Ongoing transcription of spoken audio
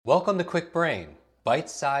Welcome to Kwik Brain,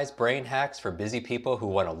 bite-sized brain hacks for busy people who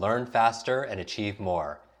want to learn faster and achieve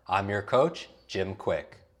more. I'm your coach, Jim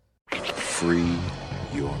Kwik. Free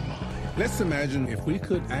your mind. Let's imagine if we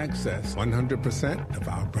could access 100% of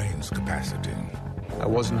our brain's capacity. I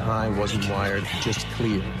wasn't high, wasn't wired, just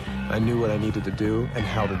clear. I knew what I needed to do and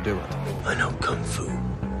how to do it. I know Kung Fu.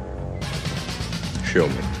 Show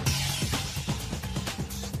me.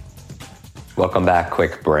 Welcome back,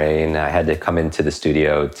 Kwik Brain. I had to come into the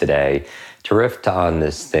studio today to riff on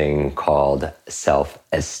this thing called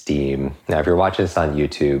self-esteem. Now, if you're watching this on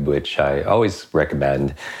YouTube, which I always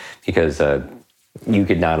recommend because you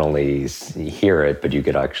could not only hear it, but you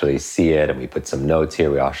could actually see it. And we put some notes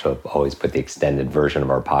here. We also always put the extended version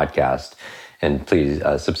of our podcast. And please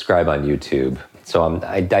subscribe on YouTube. So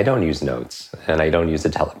I don't use notes and I don't use a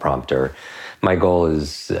teleprompter. My goal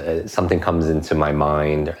is something comes into my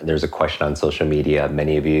mind. There's a question on social media.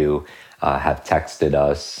 Many of you have texted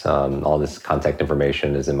us. All this contact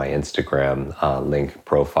information is in my Instagram link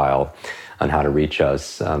profile on how to reach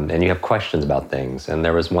us. And you have questions about things. And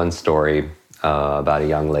there was one story about a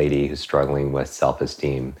young lady who's struggling with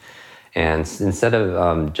self-esteem. And instead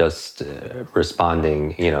of just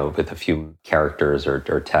responding, with a few characters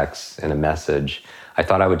or texts in a message, I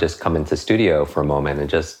thought I would just come into studio for a moment and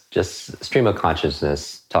just stream of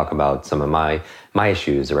consciousness, talk about some of my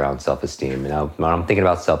issues around self-esteem. When I'm thinking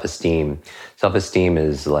about self-esteem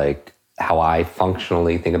is like how I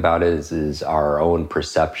functionally think about it is our own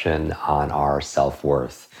perception on our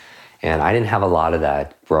self-worth. And I didn't have a lot of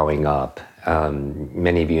that growing up.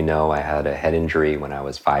 Many of you know I had a head injury when I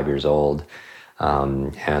was 5 years old.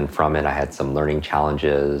 And from it, I had some learning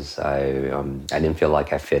challenges. I didn't feel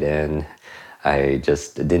like I fit in. I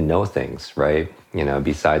just didn't know things, right?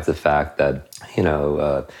 Besides the fact that,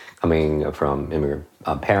 coming from immigrant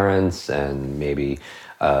parents and maybe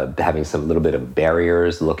having some little bit of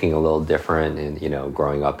barriers, looking a little different and,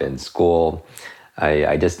 growing up in school,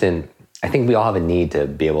 I think we all have a need to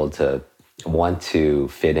be able to want to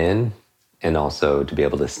fit in and also to be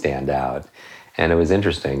able to stand out. And it was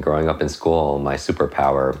interesting, growing up in school, my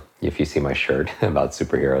superpower, if you see my shirt about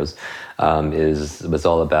superheroes, was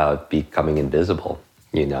all about becoming invisible.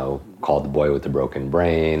 Called the boy with the broken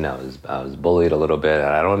brain. I was bullied a little bit. And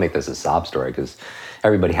I don't want to make this a sob story because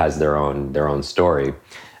everybody has their own story.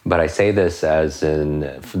 But I say this as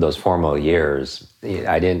in for those formal years,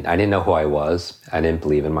 I didn't know who I was. I didn't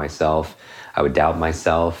believe in myself. I would doubt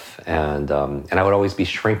myself, and I would always be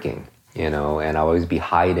shrinking, and I would always be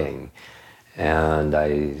hiding. And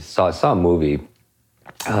I saw a movie.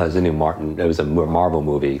 It was a Marvel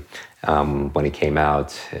movie when it came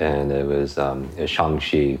out, and it was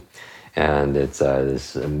Shang-Chi, and it's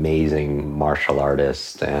this amazing martial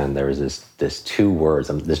artist. And there was this two words.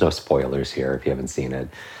 There's no spoilers here if you haven't seen it,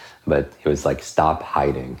 but it was like stop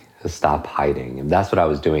hiding. Stop hiding. And that's what I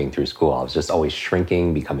was doing through school. I was just always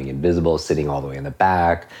shrinking, becoming invisible, sitting all the way in the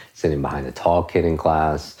back, sitting behind the tall kid in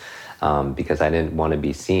class, because I didn't want to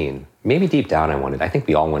be seen. Maybe deep down I think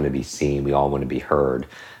we all want to be seen, we all want to be heard.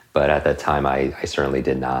 But at that time, I certainly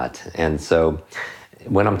did not. And so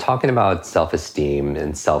when I'm talking about self-esteem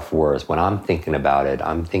and self-worth, when I'm thinking about it,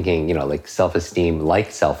 I'm thinking, like self-esteem, like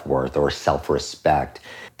self-worth or self-respect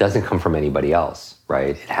doesn't come from anybody else,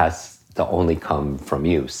 right? It has to only come from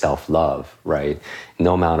you, self-love, right?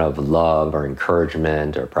 No amount of love or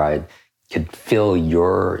encouragement or pride could fill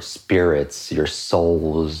your spirits, your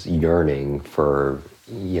soul's yearning for,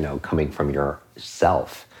 coming from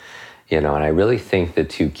yourself. And I really think the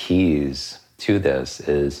two keys to this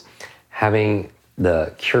is having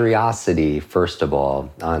the curiosity, first of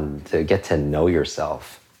all, to get to know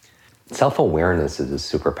yourself. Self-awareness is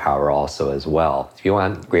a superpower also as well. If you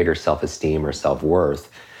want greater self-esteem or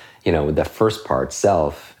self-worth, the first part,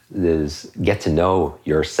 self, is get to know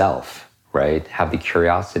yourself, right? Have the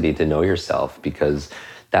curiosity to know yourself, because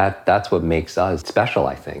that's what makes us special,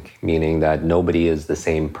 I think, meaning that nobody is the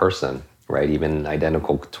same person, right? Even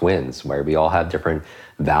identical twins, where we all have different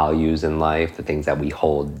values in life, the things that we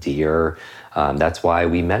hold dear. That's why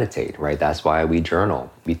we meditate, right? That's why we journal.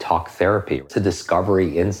 We talk therapy. It's a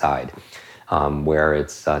discovery inside, where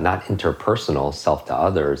it's not interpersonal, self to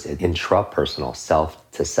others, it's intrapersonal, self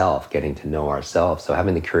to self, getting to know ourselves. So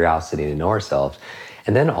having the curiosity to know ourselves.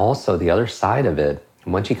 And then also the other side of it,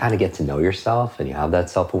 once you kind of get to know yourself and you have that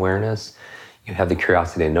self-awareness, you have the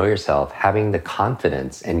curiosity to know yourself, having the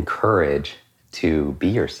confidence and courage to be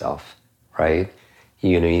yourself, right?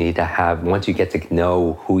 You need to have, once you get to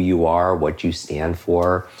know who you are, what you stand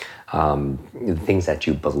for, the things that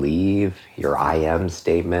you believe, your I am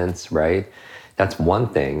statements, right? That's one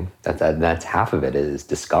thing. That's half of it is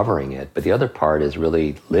discovering it. But the other part is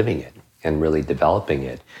really living it, and really developing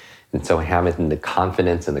it. And so having the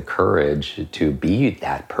confidence and the courage to be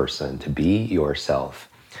that person, to be yourself.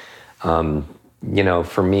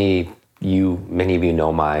 For me, many of you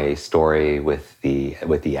know my story with the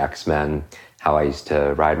X-Men, how I used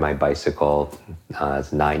to ride my bicycle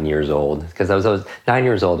as 9 years old, because I was 9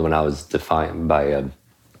 years old when I was defined by an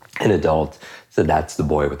adult. So that's the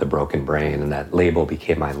boy with the broken brain, and that label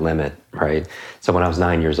became my limit, right? So when I was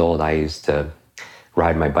 9 years old, I used to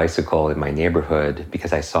ride my bicycle in my neighborhood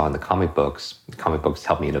because I saw in the comic books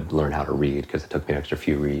helped me to learn how to read, because it took me an extra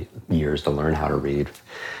few years to learn how to read.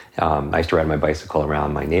 I used to ride my bicycle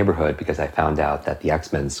around my neighborhood because I found out that the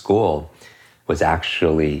X-Men school was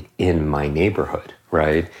actually in my neighborhood,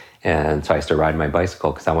 right? And so I used to ride my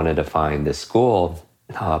bicycle because I wanted to find this school,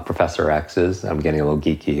 Professor X's, I'm getting a little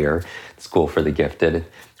geeky here, School for the Gifted,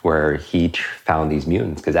 where he found these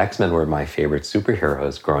mutants, because X-Men were my favorite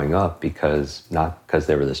superheroes growing up, not because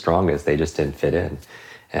they were the strongest, they just didn't fit in.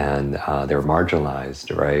 And they were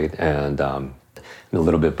marginalized, right? And a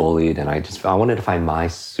little bit bullied. And I wanted to find my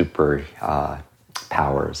super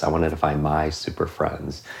powers. I wanted to find my super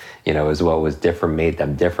friends. Is what was different, made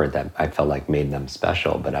them different, that I felt like made them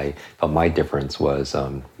special. But I felt my difference was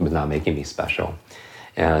not making me special.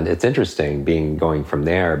 And it's interesting going from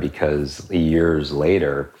there, because years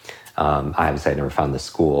later, obviously I never found the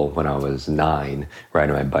school when I was 9,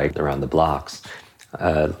 riding my bike around the blocks.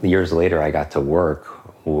 Years later, I got to work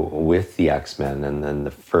with the X-Men, and then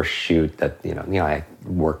the first shoot that, I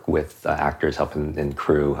work with actors, helping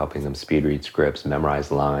them speed read scripts,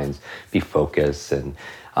 memorize lines, be focused and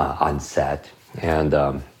on set. And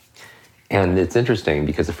it's interesting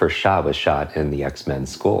because the first shot was shot in the X-Men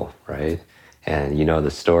school, right? And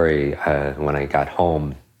the story, when I got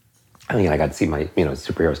home, I got to see my,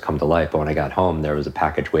 superheroes come to life. But when I got home, there was a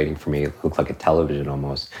package waiting for me. It looked like a television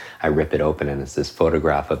almost. I rip it open, and it's this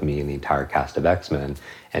photograph of me and the entire cast of X-Men.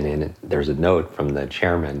 And in it, there's a note from the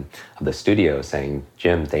chairman of the studio saying,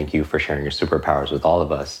 "Jim, thank you for sharing your superpowers with all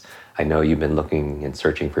of us. I know you've been looking and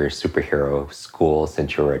searching for your superhero school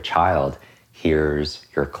since you were a child. Here's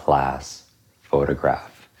your class photograph."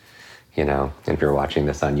 And if you're watching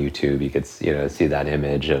this on YouTube, you could, see that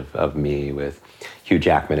image of me with Hugh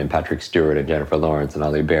Jackman and Patrick Stewart and Jennifer Lawrence and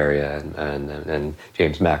Ali Beria and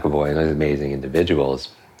James McAvoy and those amazing individuals.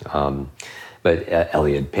 But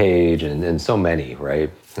Elliot Page and so many,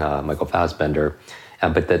 right? Michael Fassbender.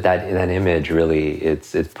 But that image really,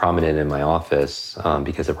 it's prominent in my office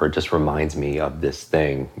because it just reminds me of this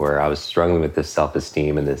thing where I was struggling with this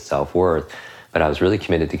self-esteem and this self-worth, but I was really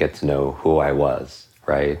committed to get to know who I was,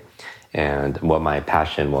 right? And what my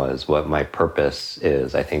passion was, what my purpose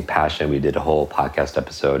is. I think passion, we did a whole podcast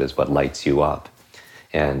episode, is what lights you up.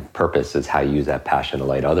 And purpose is how you use that passion to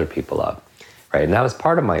light other people up, right? And that was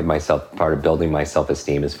part of part of building my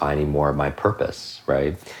self-esteem, is finding more of my purpose,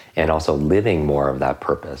 right? And also living more of that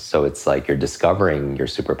purpose. So it's like you're discovering your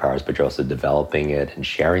superpowers, but you're also developing it and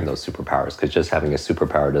sharing those superpowers, because just having a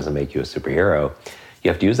superpower doesn't make you a superhero.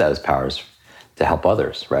 You have to use those powers to help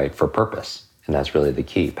others, right? For purpose. And that's really the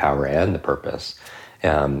key, power and the purpose.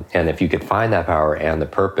 And if you could find that power and the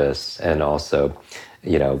purpose, and also,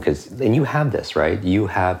 and you have this, right? You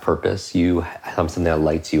have purpose, you have something that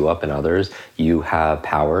lights you up in others, you have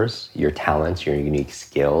powers, your talents, your unique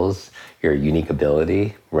skills, your unique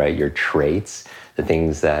ability, right? Your traits, the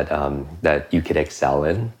things that you could excel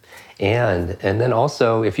in. And then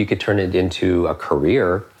also, if you could turn it into a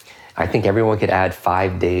career, I think everyone could add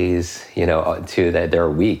 5 days, to their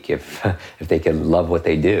week if they can love what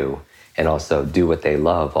they do and also do what they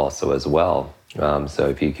love also as well. So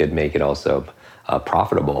if you could make it also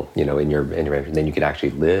profitable, then you could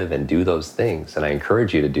actually live and do those things. And I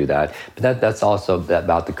encourage you to do that. But that's also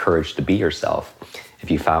about the courage to be yourself. If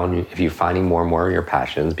you're finding more and more of your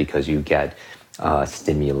passions because you get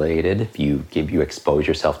stimulated, you expose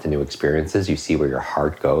yourself to new experiences, you see where your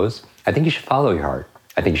heart goes, I think you should follow your heart.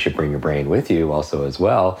 I think you should bring your brain with you also as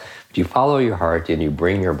well. But you follow your heart and you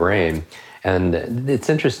bring your brain. And it's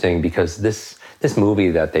interesting because this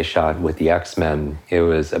movie that they shot with the X-Men, it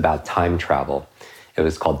was about time travel. It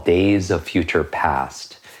was called Days of Future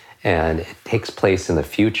Past. And it takes place in the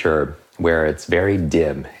future where it's very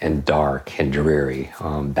dim and dark and dreary.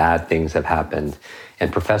 Bad things have happened.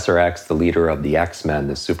 And Professor X, the leader of the X-Men,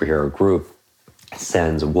 the superhero group,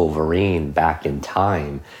 sends Wolverine back in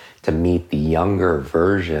time to meet the younger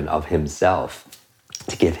version of himself,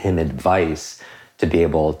 to give him advice to be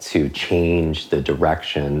able to change the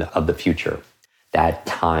direction of the future. That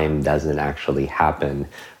time doesn't actually happen,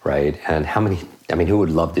 right? And who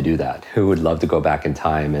would love to do that? Who would love to go back in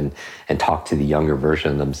time and talk to the younger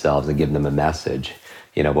version of themselves and give them a message?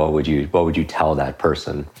 what would you tell that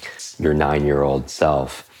person, your 9-year-old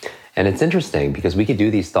self? And it's interesting because we could do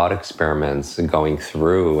these thought experiments going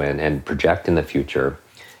through and project in the future,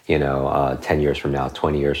 10 years from now,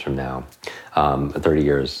 20 years from now, 30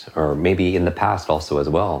 years, or maybe in the past also as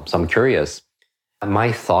well. So I'm curious.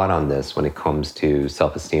 My thought on this when it comes to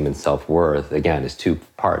self-esteem and self-worth, again, is two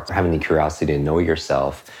parts. Having the curiosity to know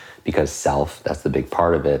yourself, because self, that's the big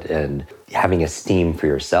part of it, and having esteem for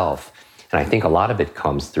yourself. And I think a lot of it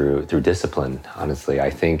comes through discipline, honestly.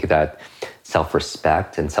 I think that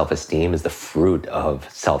self-respect and self-esteem is the fruit of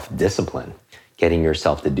self-discipline, getting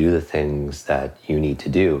yourself to do the things that you need to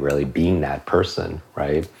do, really being that person,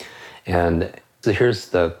 right? And so here's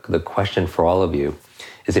the question for all of you,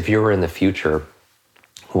 is if you were in the future,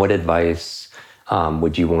 what advice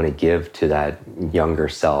would you want to give to that younger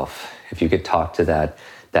self? If you could talk to that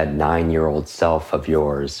 9-year-old self of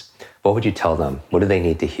yours, what would you tell them? What do they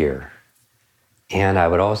need to hear? And I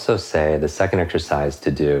would also say the second exercise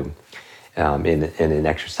to do in an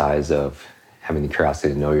exercise of having the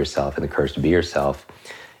curiosity to know yourself and the courage to be yourself,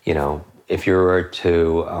 if you were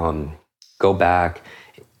to go back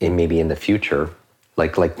and maybe in the future,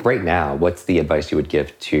 like right now, what's the advice you would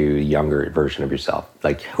give to a younger version of yourself?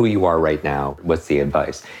 Like who you are right now, what's the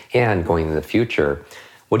advice? And going in the future,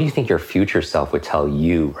 what do you think your future self would tell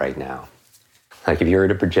you right now? Like if you were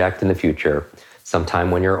to project in the future, sometime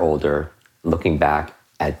when you're older, looking back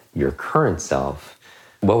at your current self,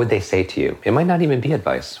 what would they say to you? It might not even be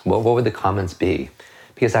advice. What would the comments be?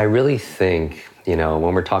 Because I really think, when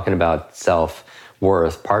we're talking about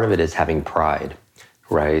self-worth, part of it is having pride,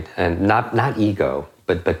 right? And not ego,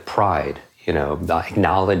 but pride,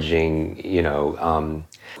 acknowledging,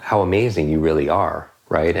 how amazing you really are,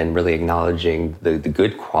 right? And really acknowledging the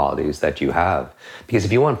good qualities that you have. Because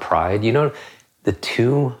if you want pride, the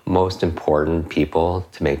two most important people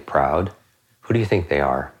to make proud, who do you think they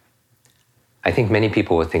are? I think many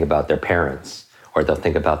people would think about their parents, or they'll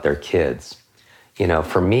think about their kids.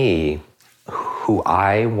 For me, who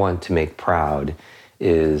I want to make proud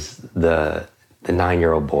is the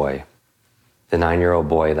 9-year-old boy. The 9-year-old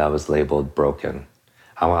boy that was labeled broken.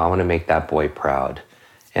 I want to make that boy proud.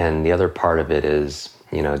 And the other part of it is,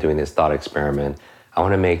 doing this thought experiment, I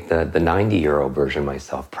want to make the 90-year-old version of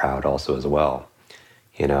myself proud also as well.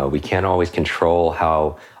 We can't always control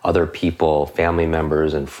how other people, family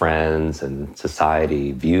members and friends and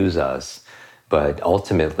society views us. But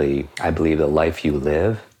ultimately, I believe the life you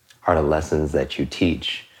live are the lessons that you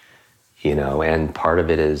teach. And part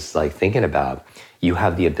of it is like thinking about, you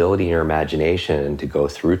have the ability in your imagination to go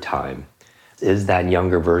through time. Is that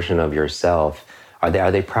younger version of yourself, are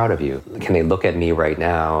they proud of you? Can they look at me right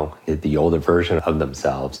now, the older version of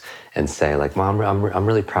themselves, and say like, Mom, I'm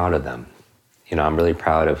really proud of them. I'm really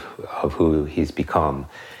proud of who he's become.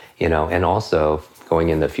 And also going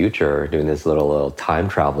in the future, doing this little time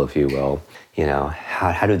travel, if you will,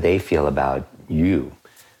 how do they feel about you?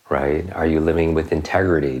 Right? Are you living with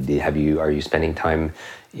integrity? Are you spending time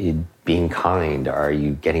being kind? Are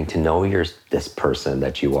you getting to know this person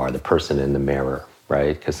that you are, the person in the mirror,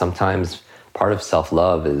 right? Because sometimes part of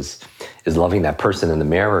self-love is loving that person in the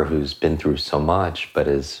mirror who's been through so much, but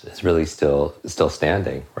is really still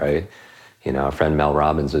standing, right? Our friend Mel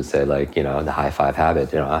Robbins would say, like, the high five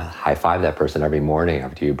habit, high five that person every morning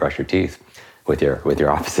after you brush your teeth with your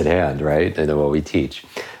opposite hand, right? And what we teach.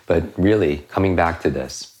 But really, coming back to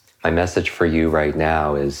this, my message for you right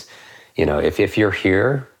now is, if you're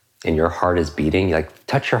here and your heart is beating,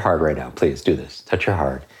 touch your heart right now. Please do this. Touch your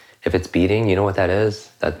heart. If it's beating, you know what that is?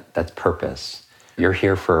 That's purpose. You're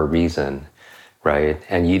here for a reason, right?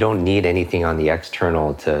 And you don't need anything on the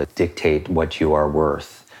external to dictate what you are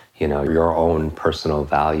worth, your own personal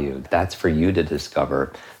value. That's for you to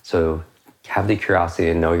discover. So have the curiosity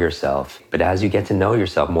to know yourself. But as you get to know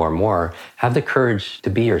yourself more and more, have the courage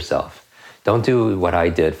to be yourself. Don't do what I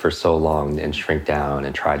did for so long and shrink down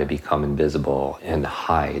and try to become invisible and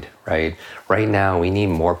hide, right? Right now, we need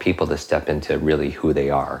more people to step into really who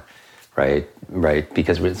they are, right?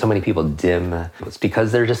 Because so many people dim. It's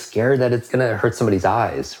because they're just scared that it's going to hurt somebody's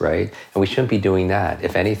eyes, right? And we shouldn't be doing that.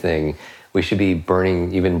 If anything, we should be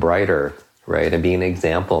burning even brighter, right? And being an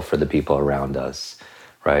example for the people around us,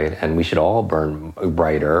 right? And we should all burn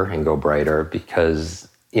brighter and go brighter because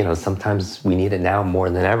sometimes we need it now more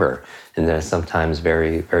than ever in a sometimes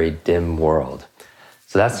very, very dim world.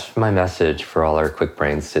 So that's my message for all our Kwik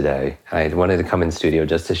Brains today. I wanted to come in studio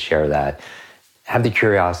just to share that. Have the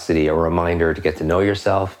curiosity, a reminder to get to know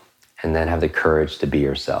yourself, and then have the courage to be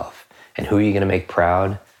yourself. And who are you going to make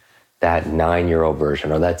proud? That 9-year-old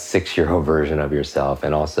version or that 6-year-old version of yourself,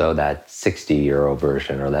 and also that 60-year-old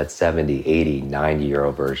version or that 70, 80,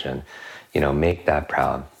 90-year-old version. make that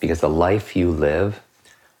proud, because the life you live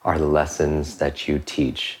are the lessons that you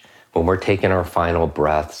teach. When we're taking our final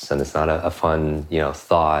breaths, and it's not a fun,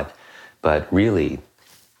 thought, but really,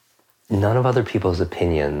 none of other people's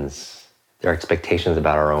opinions, their expectations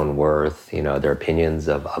about our own worth, their opinions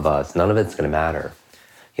of us, none of it's going to matter.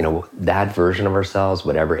 That version of ourselves,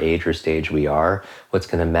 whatever age or stage we are, what's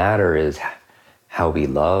going to matter is how we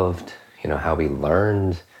loved, how we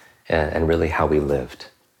learned, and really how we lived.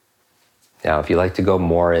 Now, if you'd like to go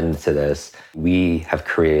more into this, we have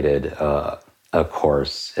created a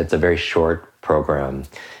course. It's a very short program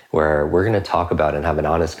where we're going to talk about and have an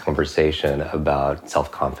honest conversation about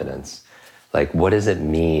self-confidence. Like, what does it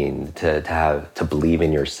mean to believe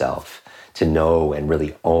in yourself, to know and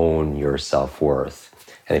really own your self-worth?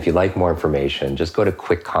 And if you'd like more information, just go to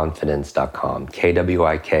kwikconfidence.com,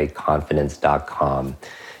 KWIK confidence.com.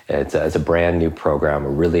 It's a brand new program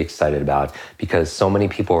we're really excited about, because so many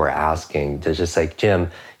people were asking to just like, Jim,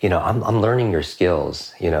 I'm learning your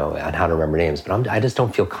skills, on how to remember names, but I just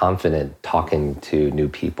don't feel confident talking to new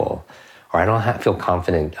people. Or I don't feel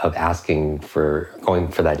confident of going for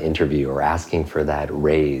that interview or asking for that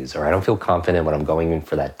raise. Or I don't feel confident when I'm going in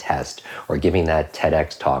for that test or giving that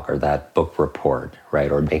TEDx talk or that book report, right?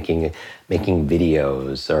 Or making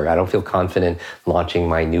videos. Or I don't feel confident launching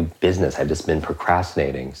my new business. I've just been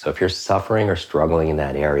procrastinating. So if you're suffering or struggling in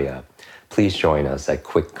that area, please join us at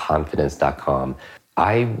kwikconfidence.com.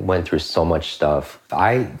 I went through so much stuff.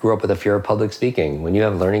 I grew up with a fear of public speaking. When you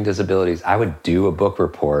have learning disabilities, I would do a book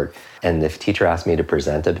report, and if teacher asked me to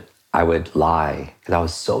present it, I would lie because I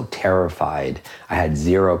was so terrified. I had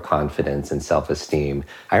zero confidence and self-esteem.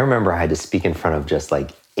 I remember I had to speak in front of just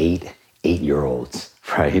like eight-year-olds,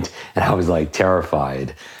 right? And I was like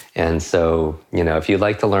terrified. And so, if you'd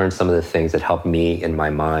like to learn some of the things that helped me in my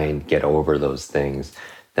mind get over those things,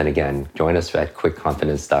 then again, join us at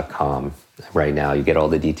kwikconfidence.com. Right now, you get all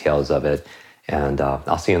the details of it, and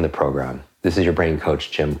I'll see you in the program. This is your brain coach,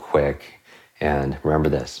 Jim Kwik, and remember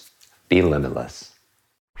this: be limitless.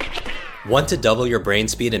 Want to double your brain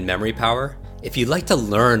speed and memory power? If you'd like to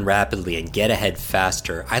learn rapidly and get ahead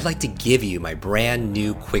faster, I'd like to give you my brand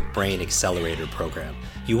new Kwik Brain Accelerator program.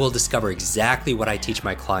 You will discover exactly what I teach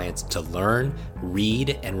my clients to learn,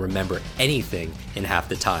 read, and remember anything in half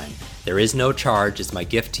the time. There is no charge. It's my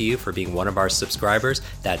gift to you for being one of our subscribers.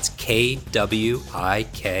 That's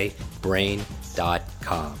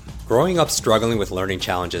kwikbrain.com. Growing up struggling with learning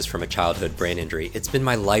challenges from a childhood brain injury, it's been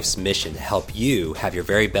my life's mission to help you have your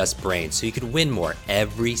very best brain so you can win more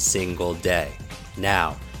every single day.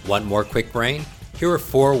 Now, want more Kwik Brain? Here are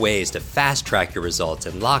 4 ways to fast track your results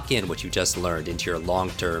and lock in what you just learned into your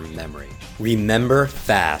long-term memory. Remember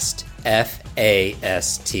FAST,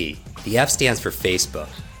 F-A-S-T. The F stands for Facebook.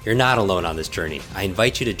 You're not alone on this journey. I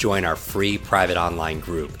invite you to join our free private online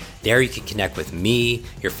group. There you can connect with me,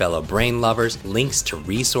 your fellow brain lovers, links to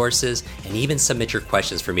resources, and even submit your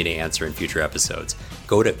questions for me to answer in future episodes.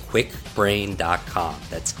 Go to kwikbrain.com.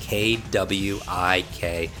 That's Kwik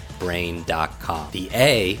brain.com. The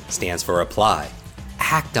A stands for apply.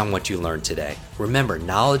 Act on what you learned today. Remember,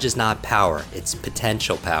 knowledge is not power, it's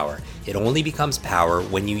potential power. It only becomes power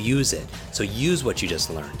when you use it. So use what you just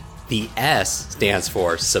learned. The S stands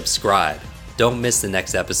for subscribe. Don't miss the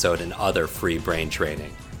next episode and other free brain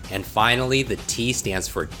training. And finally, the T stands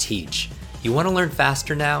for teach. You want to learn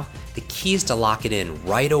faster now? The key is to lock it in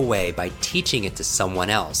right away by teaching it to someone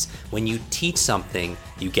else. When you teach something,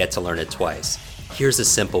 you get to learn it twice. Here's a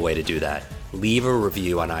simple way to do that. Leave a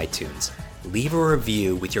review on iTunes. Leave a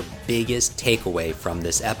review with your biggest takeaway from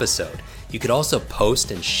this episode. You could also post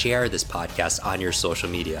and share this podcast on your social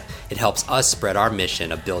media. It helps us spread our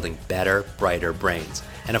mission of building better, brighter brains.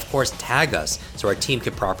 And of course, tag us so our team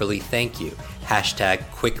can properly thank you.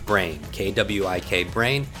 #QuickBrain, Kwik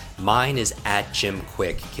Brain. Mine is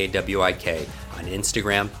 @JimKwik, Kwik, on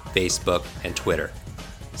Instagram, Facebook, and Twitter.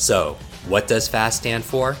 So, what does FAST stand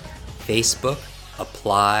for? Facebook,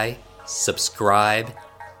 apply, subscribe,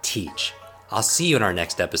 teach. I'll see you in our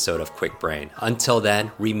next episode of Kwik Brain. Until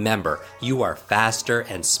then, remember, you are faster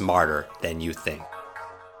and smarter than you think.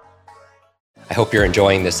 I hope you're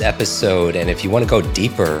enjoying this episode, and if you want to go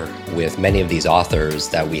deeper with many of these authors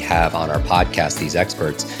that we have on our podcast, these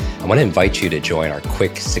experts, I want to invite you to join our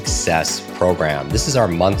Kwik Success program. This is our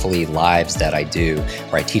monthly lives that I do,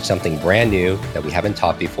 where I teach something brand new that we haven't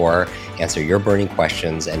taught before, answer your burning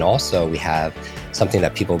questions, and also we have something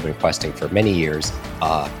that people have been requesting for many years,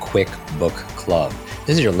 a Kwik Book Club.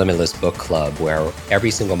 This is your limitless book club where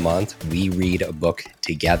every single month we read a book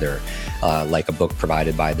together, like a book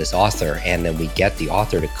provided by this author. And then we get the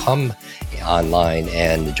author to come online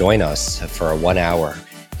and join us for a 1 hour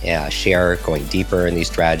share going deeper in these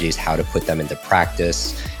strategies, how to put them into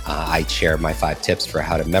practice. I share my 5 tips for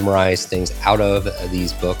how to memorize things out of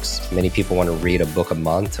these books. Many people want to read a book a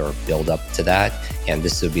month or build up to that, and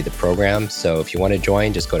this would be the program. So if you want to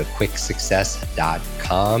join, just go to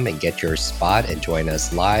kwiksuccess.com and get your spot and join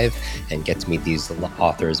us live and get to meet these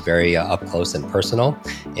authors very up close and personal.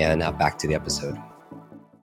 And back to the episode.